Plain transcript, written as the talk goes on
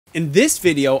In this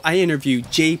video, I interviewed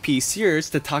JP Sears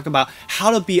to talk about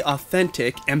how to be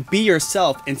authentic and be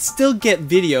yourself and still get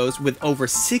videos with over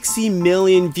 60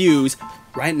 million views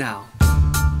right now.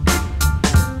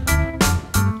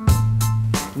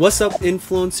 What's up,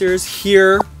 influencers?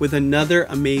 Here with another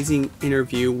amazing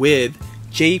interview with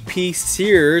JP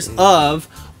Sears of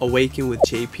Awaken with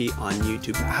JP on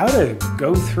YouTube. How to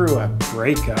go through a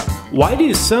breakup. Why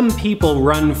do some people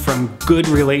run from good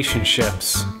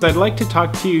relationships? I'd like to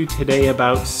talk to you today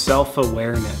about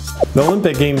self-awareness. The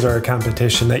Olympic Games are a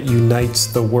competition that unites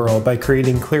the world by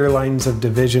creating clear lines of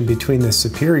division between the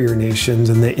superior nations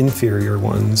and the inferior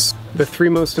ones. The three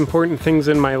most important things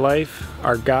in my life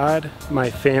are God,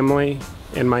 my family,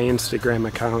 and my Instagram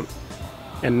account.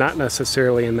 And not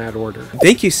necessarily in that order.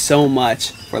 Thank you so much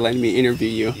for letting me interview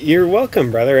you. You're welcome,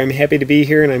 brother. I'm happy to be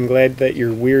here, and I'm glad that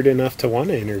you're weird enough to want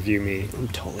to interview me. I'm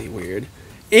totally weird.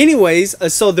 Anyways,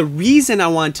 so the reason I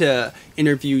want to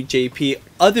interview JP,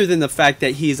 other than the fact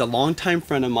that he's a longtime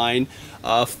friend of mine,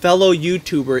 a fellow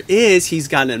YouTuber, is he's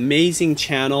got an amazing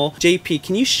channel. JP,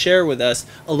 can you share with us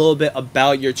a little bit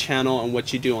about your channel and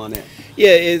what you do on it?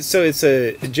 Yeah, so it's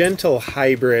a gentle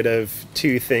hybrid of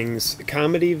two things: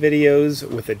 comedy videos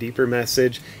with a deeper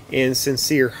message and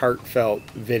sincere, heartfelt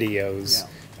videos. Yeah.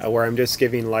 Where I'm just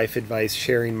giving life advice,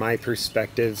 sharing my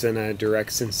perspectives in a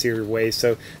direct, sincere way.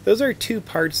 So those are two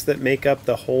parts that make up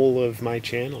the whole of my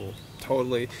channel.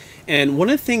 Totally. And one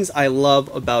of the things I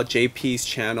love about JP's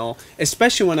channel,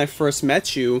 especially when I first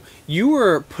met you, you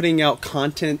were putting out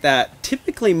content that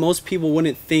typically most people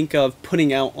wouldn't think of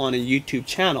putting out on a YouTube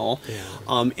channel.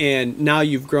 Yeah. And now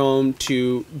you've grown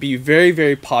to be very,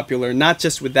 very popular, not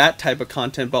just with that type of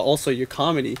content, but also your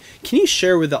comedy. Can you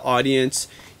share with the audience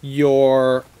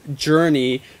your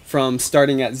journey from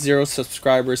starting at 0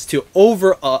 subscribers to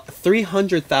over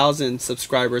 300,000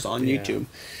 subscribers on YouTube?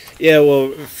 Yeah, well,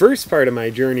 first part of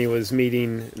my journey was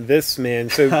meeting this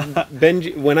man. So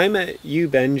Benji, when I met you,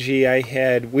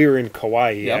 Benji, we were in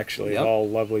Kauai, actually, all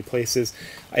lovely places.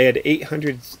 I had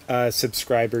 800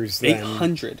 subscribers then.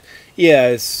 800?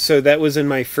 Yeah, so that was in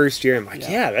my first year. I'm like,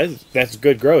 yeah, that's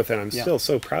good growth, and I'm still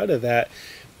so proud of that.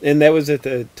 And that was at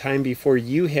the time before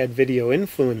you had video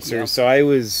influencers, so I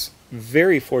was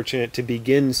very fortunate to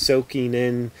begin soaking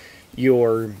in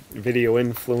your video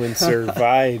influencer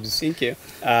vibes. Thank you.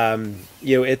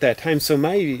 You know, at that time. So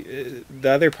the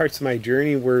other parts of my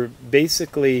journey were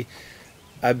basically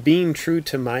being true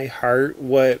to my heart,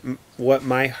 what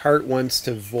my heart wants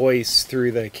to voice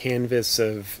through the canvas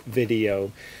of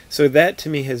video. So that to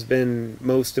me has been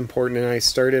most important. And I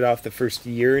started off the first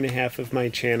year and a half of my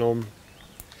channel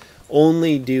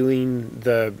only doing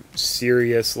the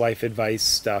serious life advice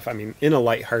stuff. I mean, in a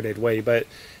lighthearted way, but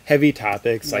heavy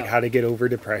topics like how to get over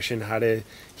depression, how to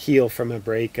heal from a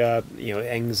breakup, you know,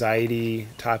 anxiety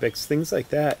topics, things like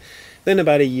that. Then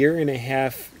about a year and a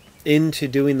half into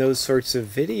doing those sorts of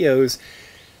videos,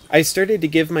 I started to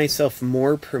give myself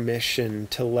more permission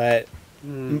to let,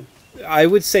 I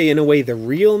would say in a way, the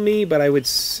real me, but I would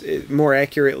more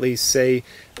accurately say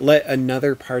let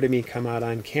another part of me come out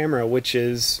on camera, which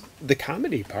is the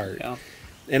comedy part. Yeah.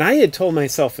 And I had told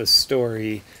myself a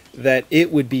story that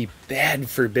it would be bad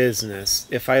for business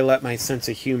if I let my sense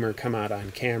of humor come out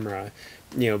on camera.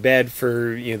 You know, bad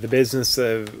for, you know, the business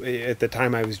of, at the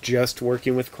time I was just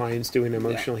working with clients doing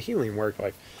emotional healing work.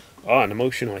 Like, oh, an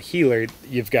emotional healer,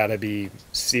 you've got to be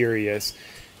serious.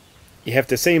 You have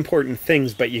to say important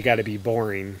things, but you got to be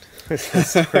boring.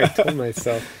 That's what I told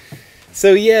myself.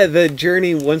 So yeah, the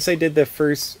journey, once I did the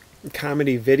first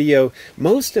comedy video,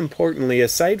 most importantly,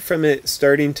 aside from it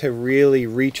starting to really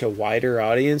reach a wider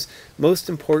audience, most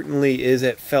importantly is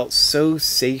it felt so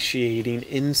satiating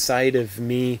inside of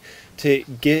me to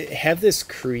have this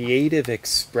creative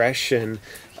expression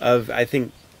of, I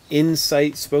think,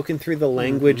 insight spoken through the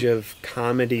language of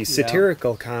comedy,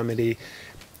 satirical comedy.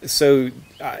 So,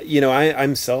 you know,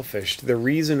 I'm selfish. The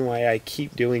reason why I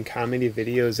keep doing comedy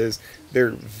videos is they're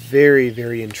very,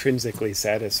 very intrinsically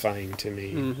satisfying to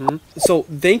me. So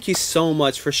thank you so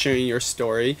much for sharing your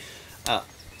story.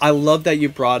 I love that you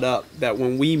brought up that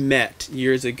when we met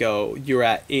years ago, you were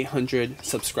at 800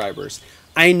 subscribers.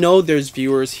 I know there's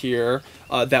viewers here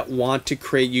that want to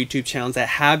create YouTube channels, that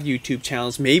have YouTube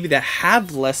channels, maybe that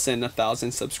have less than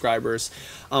 1,000 subscribers.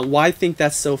 Why I think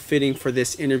that's so fitting for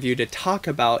this interview to talk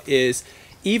about is,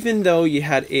 even though you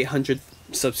had 800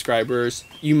 subscribers,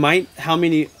 how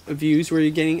many views were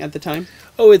you getting at the time?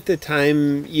 Oh, at the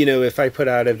time, you know, if I put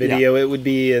out a video, it would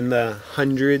be in the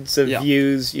hundreds of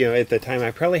views. You know, at the time,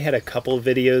 I probably had a couple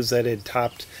videos that had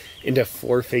topped into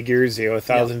 4 figures, you know,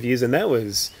 1,000 views, and that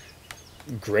was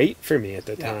great for me at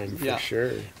the time, for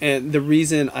sure. And the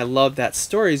reason I love that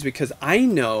story is because I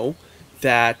know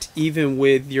that even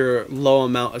with your low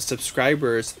amount of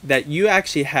subscribers, that you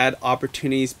actually had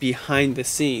opportunities behind the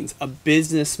scenes, a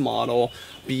business model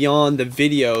beyond the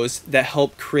videos that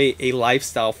help create a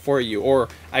lifestyle for you, or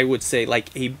I would say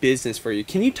like a business for you.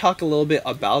 Can you talk a little bit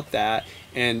about that?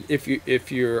 And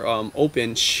if you're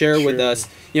open, share with us,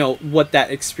 you know, what that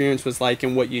experience was like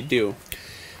and what you do.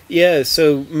 Yeah,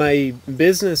 so my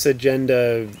business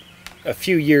agenda a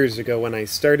few years ago when I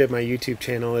started my YouTube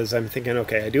channel is I'm thinking,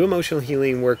 okay, I do emotional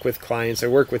healing work with clients. I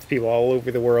work with people all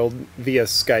over the world via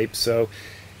Skype. So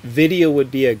video would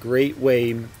be a great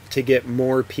way to get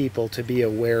more people to be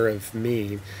aware of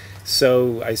me.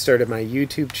 So I started my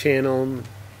YouTube channel,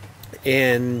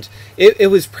 and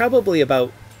it was probably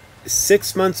about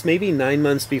 6 months, maybe 9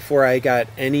 months before I got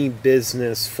any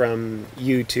business from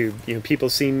YouTube. You know, people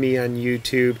seeing me on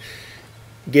YouTube,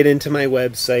 get into my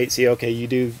website, see, okay, you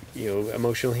do, you know,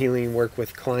 emotional healing work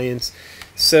with clients.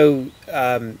 So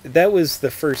that was the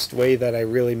first way that I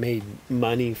really made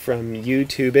money from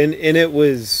YouTube, and it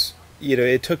was, you know,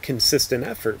 it took consistent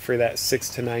effort for that 6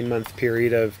 to 9 month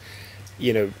period of,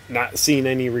 you know, not seeing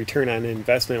any return on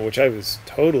investment, which I was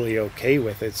totally okay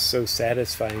with. It's so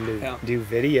satisfying to do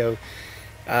video.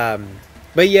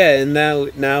 But yeah, and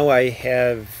now I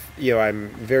have, you know, I'm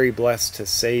very blessed to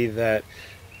say that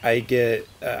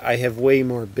I have way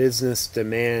more business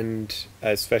demand,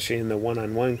 especially in the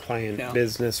one-on-one client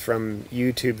business, from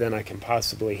YouTube than I can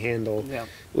possibly handle,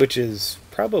 which is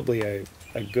probably a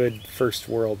good first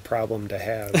world problem to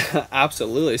have.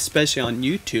 Absolutely, especially on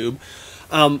YouTube.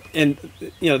 And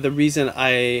you know, the reason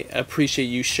I appreciate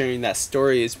you sharing that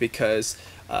story is because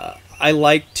I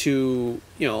like to,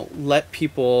 you know, let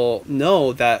people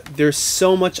know that there's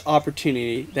so much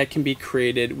opportunity that can be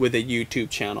created with a YouTube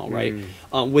channel, right?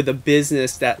 With a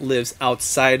business that lives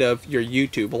outside of your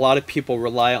YouTube. A lot of people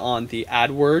rely on the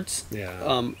AdWords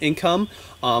income,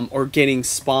 or getting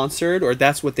sponsored, or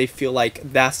that's what they feel like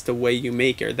that's the way you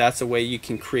make it, or that's the way you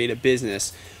can create a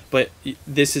business. But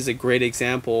this is a great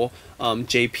example,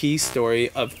 JP's story,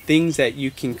 of things that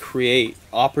you can create,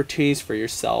 opportunities for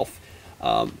yourself,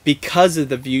 because of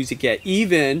the views you get,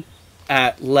 even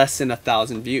at less than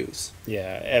 1,000 views.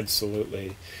 Yeah,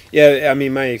 absolutely. Yeah, I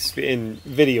mean, in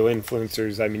video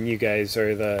influencers, I mean, you guys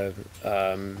are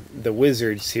the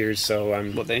wizards here, so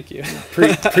I'm well, thank you.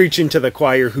 Preaching to the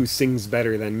choir who sings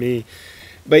better than me.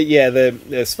 But yeah, the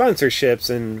sponsorships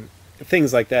and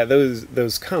things like that,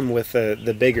 those come with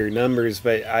the bigger numbers.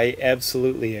 But I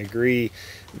absolutely agree.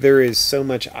 There is so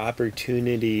much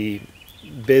opportunity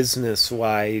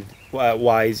business-wise,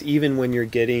 even when you're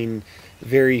getting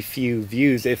very few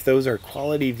views. If those are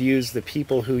quality views, the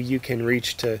people who you can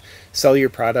reach to sell your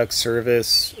product,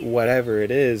 service, whatever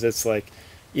it is, it's like,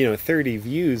 you know, 30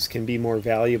 views can be more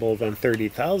valuable than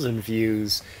 30,000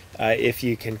 views if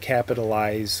you can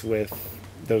capitalize with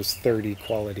those 30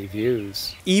 quality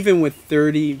views. Even with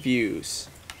 30 views,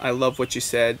 I love what you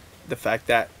said, the fact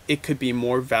that it could be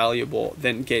more valuable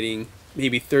than getting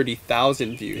maybe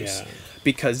 30,000 views.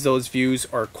 Because those views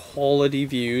are quality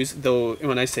views. Though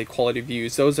when I say quality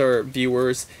views, those are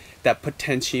viewers that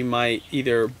potentially might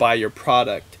either buy your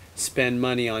product, spend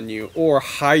money on you, or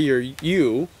hire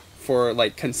you for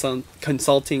like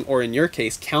consulting, or in your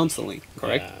case, counseling,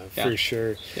 correct? Yeah, for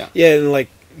sure. Yeah, and like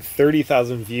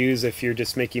 30,000 views, if you're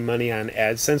just making money on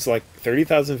AdSense, like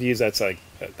 30,000 views, that's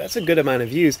a good amount of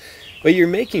views. But you're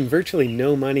making virtually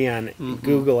no money on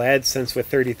Google AdSense with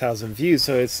 30,000 views.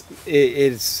 So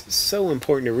it's so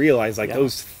important to realize, like,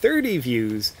 those 30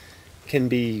 views can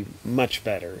be much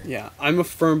better. Yeah, I'm a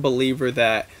firm believer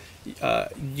that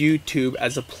YouTube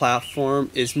as a platform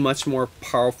is much more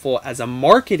powerful as a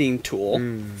marketing tool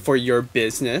for your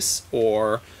business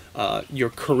or your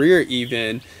career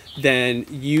even, than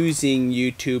using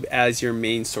YouTube as your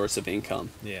main source of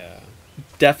income. Yeah.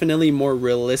 Definitely more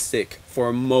realistic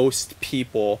for most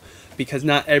people, because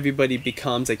not everybody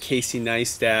becomes a Casey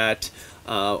Neistat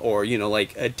or, you know,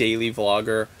 like a daily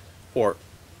vlogger or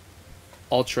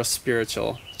ultra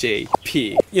spiritual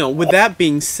JP. You know, with that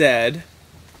being said,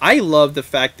 I love the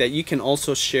fact that you can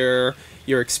also share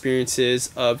your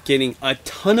experiences of getting a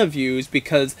ton of views,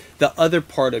 because the other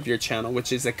part of your channel,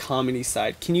 which is the comedy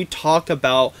side. Can you talk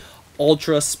about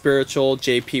ultra spiritual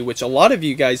JP, which a lot of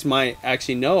you guys might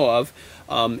actually know of,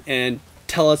 and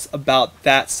tell us about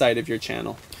that side of your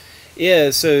channel? Yeah,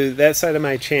 so that side of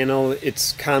my channel,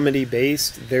 it's comedy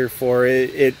based, therefore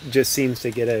it just seems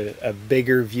to get a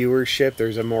bigger viewership.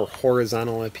 There's a more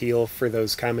horizontal appeal for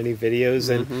those comedy videos,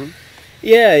 and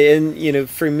Yeah, and you know,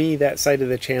 for me, that side of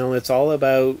the channel, it's all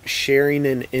about sharing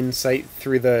an insight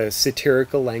through the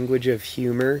satirical language of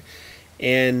humor,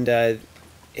 and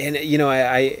you know,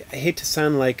 I hate to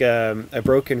sound like a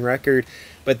broken record,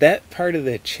 but that part of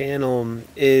the channel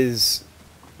is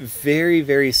very,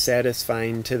 very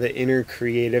satisfying to the inner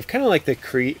creative, kind of like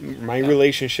my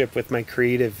relationship with my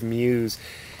creative muse.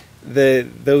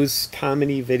 Those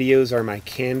comedy videos are my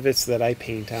canvas that I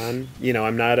paint on. You know,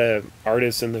 I'm not a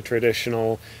artist in the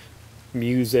traditional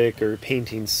music or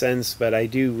painting sense, but I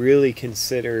do really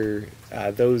consider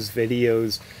those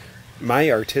videos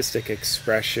my artistic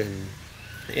expression.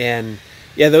 And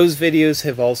yeah, those videos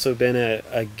have also been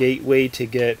a gateway to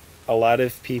get a lot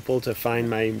of people to find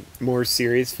my more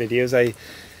serious videos.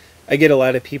 I get a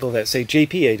lot of people that say,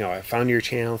 JP, I found your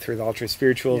channel through the ultra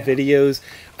spiritual videos.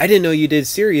 I didn't know you did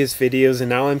serious videos, and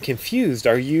now I'm confused.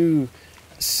 Are you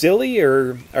silly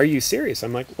or are you serious?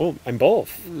 I'm like, well, I'm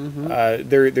both.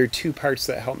 They're two parts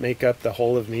that help make up the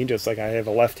whole of me. Just like I have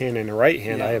a left hand and a right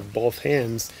hand, I have both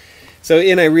hands. So,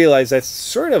 and I realize that's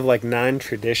sort of like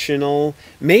non-traditional,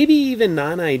 maybe even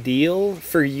non-ideal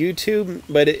for YouTube,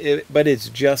 but it's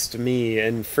just me.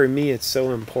 And for me, it's so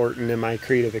important in my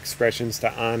creative expressions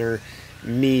to honor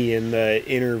me and the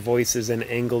inner voices and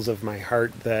angles of my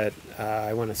heart that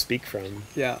I want to speak from.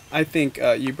 Yeah, I think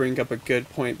you bring up a good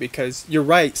point, because you're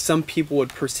right. Some people would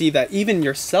perceive that, even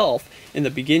yourself in the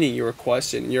beginning, you were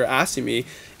questioning, you're asking me,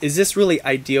 is this really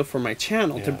ideal for my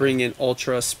channel to bring in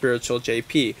ultra spiritual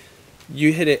JP?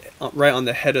 You hit it right on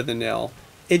the head of the nail.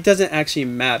 It doesn't actually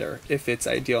matter if it's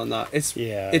ideal or not.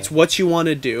 It's what you want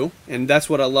to do, and that's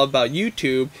what I love about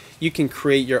YouTube. You can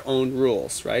create your own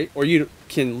rules, right? Or you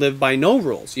can live by no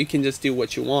rules. You can just do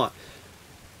what you want.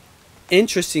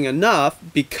 Interesting enough,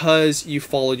 because you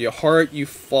followed your heart, you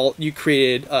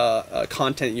created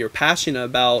content you're passionate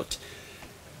about,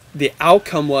 the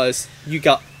outcome was you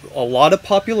got a lot of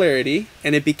popularity,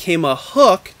 and it became a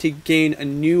hook to gain a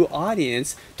new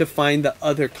audience to find the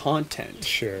other content.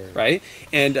 Sure. Right?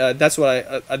 And that's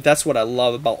what I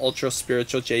love about Ultra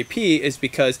Spiritual JP, is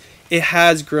because it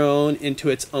has grown into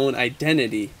its own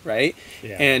identity, right?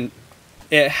 Yeah. And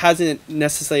it hasn't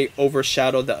necessarily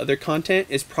overshadowed the other content.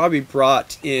 It's probably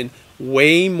brought in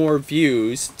way more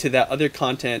views to that other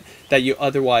content that you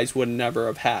otherwise would never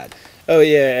have had. Oh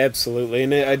yeah, absolutely.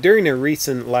 And during a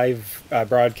recent live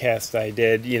broadcast I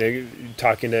did, you know,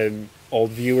 talking to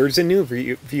old viewers and new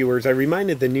viewers, I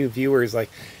reminded the new viewers, like,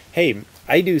 hey,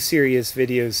 I do serious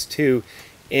videos too,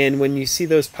 and when you see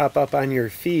those pop up on your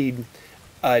feed,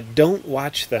 don't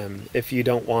watch them if you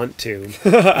don't want to.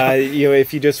 You know,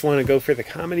 if you just want to go for the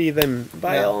comedy, then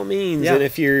by all means. And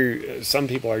if some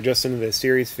people are just into the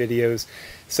serious videos,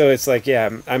 so it's like, yeah,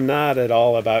 I'm not at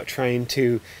all about trying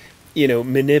to, you know,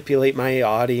 manipulate my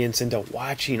audience into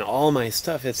watching all my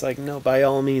stuff. It's like, no, by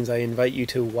all means, I invite you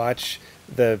to watch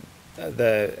the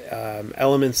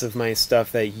elements of my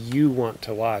stuff that you want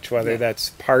to watch, whether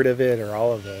that's part of it or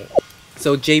all of it.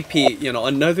 So JP, you know,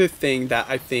 another thing that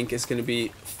I think is going to be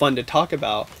fun to talk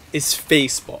about is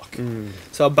Facebook.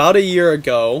 So about a year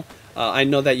ago, I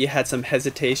know that you had some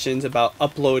hesitations about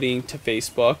uploading to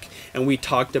Facebook, and we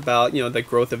talked about, you know, the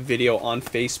growth of video on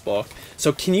Facebook.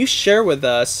 So can you share with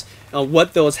us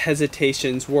what those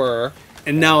hesitations were,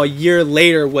 and now a year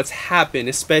later, what's happened,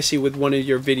 especially with one of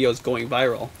your videos going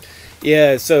viral?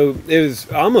 Yeah, so it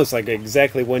was almost like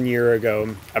exactly 1 year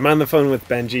ago. I'm on the phone with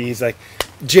Benji. He's like,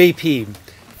 JP,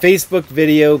 Facebook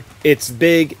video, it's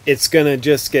big, it's gonna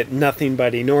just get nothing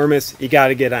but enormous, you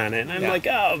gotta get on it. And I'm like,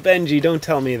 oh, Benji, don't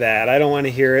tell me that, I don't want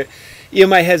to hear it. You know,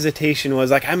 my hesitation was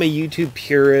like, I'm a YouTube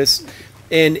purist,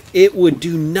 and it would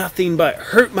do nothing but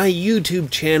hurt my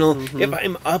YouTube channel if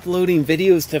I'm uploading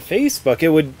videos to Facebook. It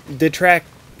would detract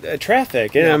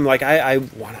traffic, and I'm like, I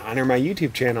want to honor my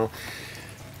YouTube channel.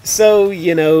 So,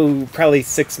 you know, probably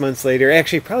 6 months later,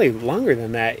 actually probably longer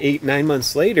than that, 8-9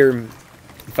 months later,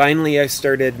 finally I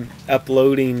started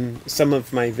uploading some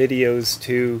of my videos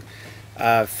to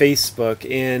Facebook,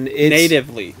 and it's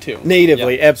natively too.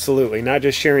 Natively, absolutely, not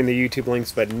just sharing the YouTube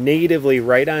links, but natively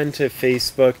right onto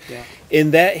Facebook.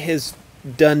 And that has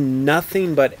done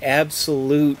nothing but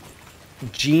absolute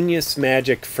genius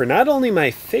magic for not only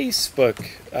my Facebook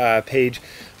page,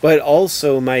 but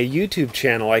also my YouTube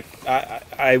channel. Like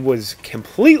I was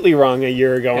completely wrong a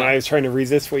year ago when I was trying to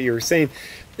resist what you were saying.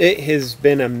 It has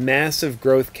been a massive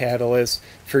growth catalyst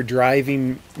for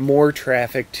driving more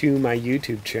traffic to my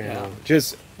YouTube channel.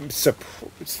 Just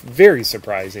it's very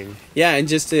surprising. Yeah, and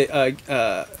just to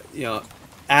you know,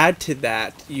 add to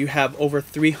that, you have over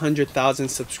 300,000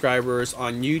 subscribers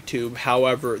on YouTube.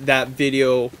 However, that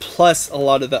video plus a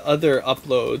lot of the other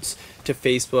uploads to to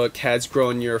Facebook has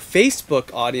grown your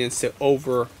Facebook audience to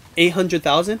over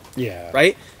 800,000. Yeah.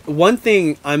 Right? One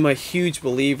thing I'm a huge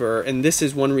believer, and this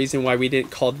is one reason why we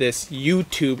didn't call this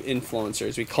YouTube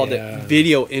influencers. We called it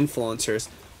video influencers.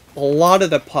 A lot of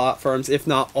the platforms, if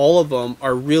not all of them,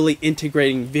 are really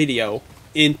integrating video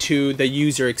into the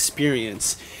user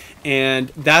experience. And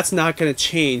that's not going to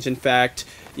change. In fact,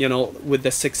 you know, with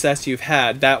the success you've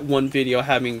had, that one video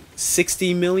having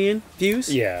 60 million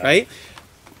views, right?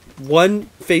 One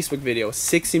Facebook video,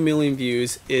 60 million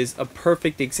views, is a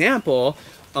perfect example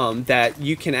that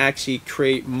you can actually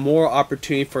create more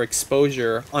opportunity for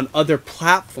exposure on other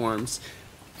platforms.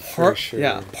 For sure.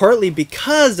 Yeah, partly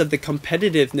because of the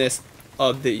competitiveness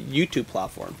of the YouTube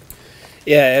platform.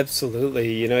 Yeah,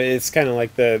 absolutely. You know, it's kind of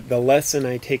like the lesson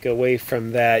I take away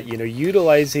from that, you know,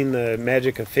 utilizing the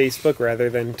magic of Facebook rather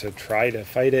than to try to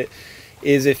fight it,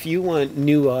 is if you want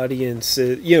new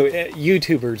audiences, you know,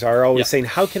 YouTubers are always saying,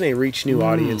 how can I reach new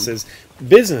audiences?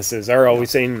 Businesses are always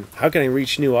saying, how can I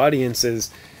reach new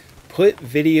audiences? Put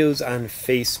videos on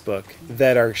Facebook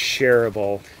that are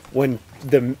shareable. When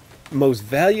the most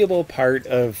valuable part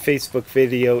of Facebook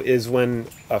video is when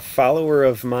a follower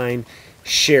of mine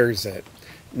shares it.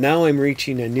 Now I'm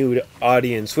reaching a new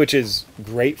audience, which is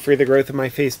great for the growth of my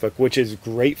Facebook, which is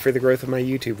great for the growth of my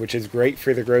YouTube, which is great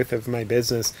for the growth of my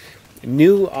business.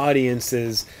 New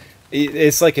audiences,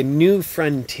 it's like a new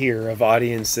frontier of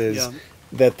audiences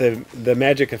that the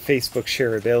magic of Facebook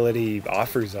shareability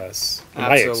offers us, in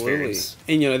my experience.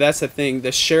 And you know, that's the thing, the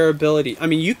shareability. I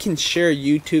mean, you can share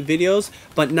YouTube videos,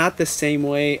 but not the same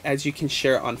way as you can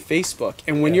share on Facebook.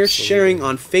 And when you're sharing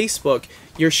on Facebook,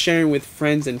 you're sharing with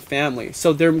friends and family.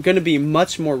 So they're going to be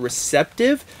much more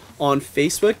receptive on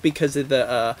Facebook because of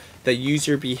the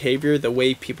user behavior, the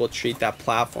way people treat that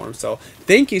platform. So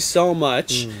thank you so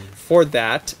much for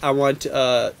that. I want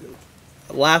to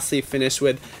lastly finish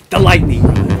with the lightning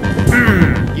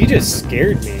round. You just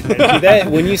scared me. That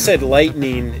when you said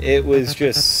lightning, it was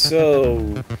just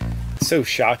so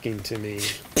shocking to me.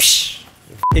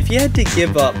 If you had to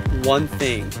give up one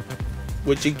thing,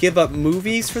 would you give up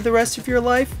movies for the rest of your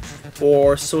life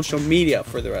or social media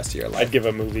for the rest of your life? I'd give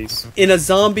up movies. In a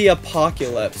zombie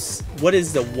apocalypse, what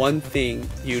is the one thing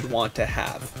you'd want to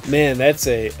have? Man, that's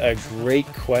a great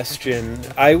question.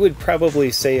 I would probably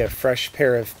say a fresh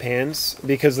pair of pants,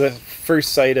 because the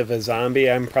first sight of a zombie,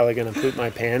 I'm probably going to poop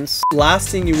my pants. Last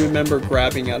thing you remember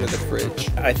grabbing out of the fridge?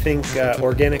 I think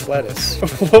organic lettuce.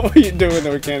 What were you doing with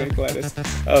organic lettuce?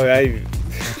 Oh,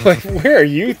 like, where are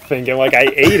you thinking? Like, I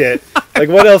ate it. Like,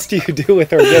 what else do you do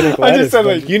with organic lettuce? I just said,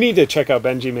 like, you need to check out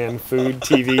Benji Man Food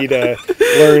TV to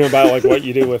learn about, like, what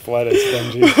you do with lettuce,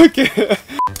 Benji. Okay.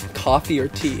 Coffee or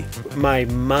tea? My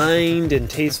mind and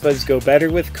taste buds go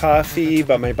better with coffee,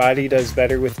 but my body does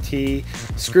better with tea.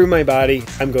 Screw my body,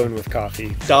 I'm going with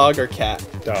coffee. Dog or cat?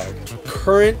 Dog.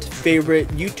 Current favorite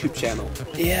YouTube channel?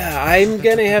 Yeah, I'm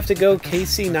gonna have to go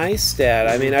Casey Neistat.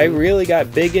 I mean, I really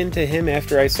got big into him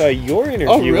after I saw your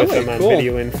interview with him on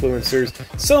Video Influencers.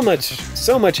 So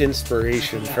much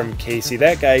inspiration from Casey.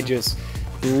 That guy just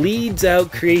bleeds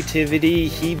out creativity.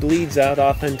 He bleeds out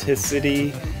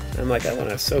authenticity. I'm like, I want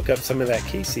to soak up some of that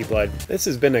Casey blood. This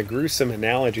has been a gruesome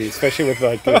analogy, especially with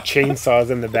like the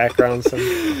chainsaws in the background.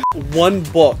 One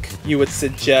book you would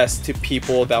suggest to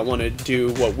people that want to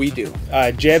do what we do?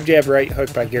 Jab, Jab, Right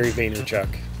Hook by Gary Vaynerchuk.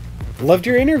 Loved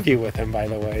your interview with him, by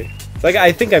the way. It's like,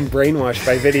 I think I'm brainwashed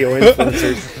by video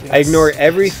influencers. Yes. I ignore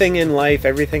everything in life,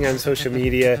 everything on social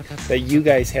media that you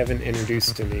guys haven't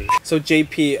introduced to me. So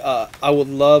JP, I would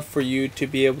love for you to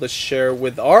be able to share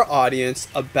with our audience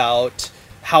about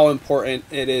how important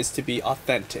it is to be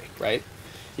authentic, right?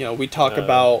 You know, we talk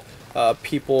about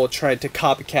people trying to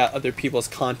copycat other people's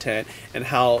content, and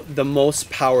how the most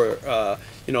power,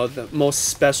 you know, the most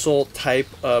special type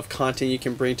of content you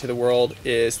can bring to the world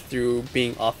is through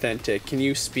being authentic. Can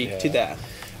you speak to that?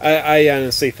 I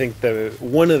honestly think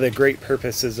one of the great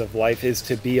purposes of life is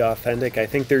to be authentic. I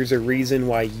think there's a reason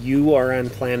why you are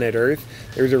on planet Earth.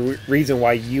 There's a reason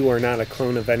why you are not a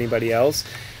clone of anybody else.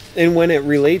 And when it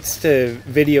relates to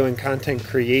video and content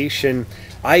creation,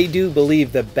 I do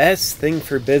believe the best thing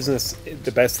for business,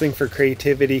 the best thing for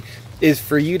creativity, is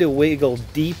for you to wiggle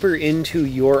deeper into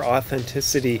your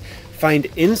authenticity. Find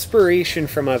inspiration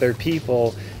from other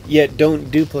people, yet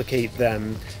don't duplicate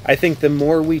them. I think the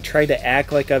more we try to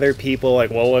act like other people,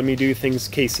 like, well, let me do things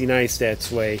Casey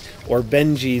Neistat's way or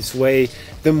Benji's way,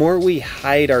 the more we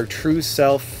hide our true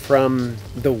self from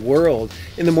the world.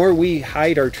 And the more we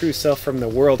hide our true self from the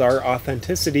world, our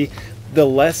authenticity, the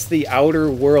less the outer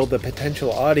world, the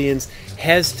potential audience,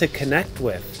 has to connect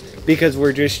with, because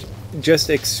we're just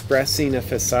expressing a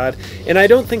facade. And I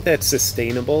don't think that's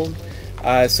sustainable.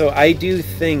 So I do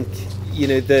think, you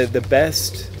know, the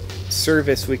best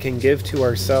service we can give to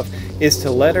ourselves is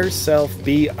to let ourselves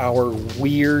be our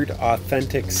weird,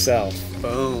 authentic self.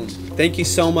 Boom. Thank you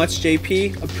so much,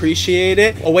 JP. Appreciate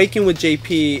it. Awaken with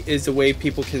JP is the way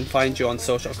people can find you on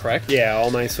social, correct? Yeah,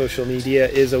 all my social media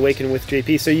is Awaken with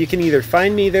JP. So you can either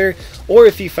find me there, or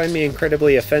if you find me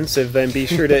incredibly offensive, then be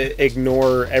sure to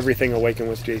ignore everything Awaken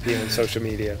with JP on social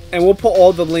media. And we'll put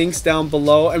all the links down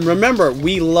below. And remember,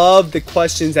 we love the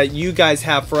questions that you guys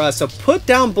have for us. So put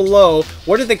down below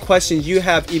what are the questions you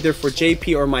have either for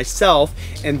JP or myself.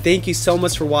 And thank you so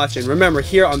much for watching. Remember,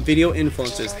 here on Video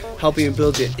Influencers, helping you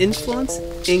build your influence,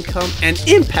 income, and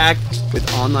impact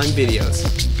with online videos.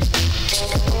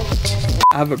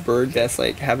 I have a bird that's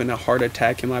like having a heart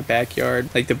attack in my backyard.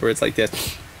 Like the bird's like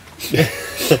this.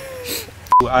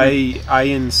 I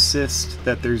insist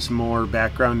that there's more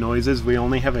background noises. We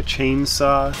only have a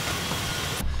chainsaw,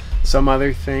 some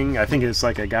other thing. I think it's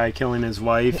like a guy killing his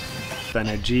wife, then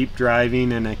a Jeep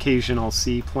driving, an occasional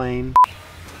seaplane.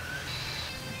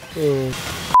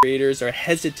 Creators are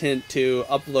hesitant to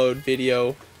upload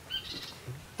video.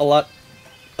 A lot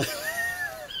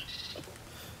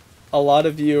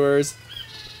of viewers.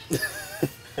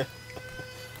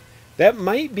 That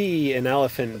might be an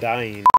elephant dying.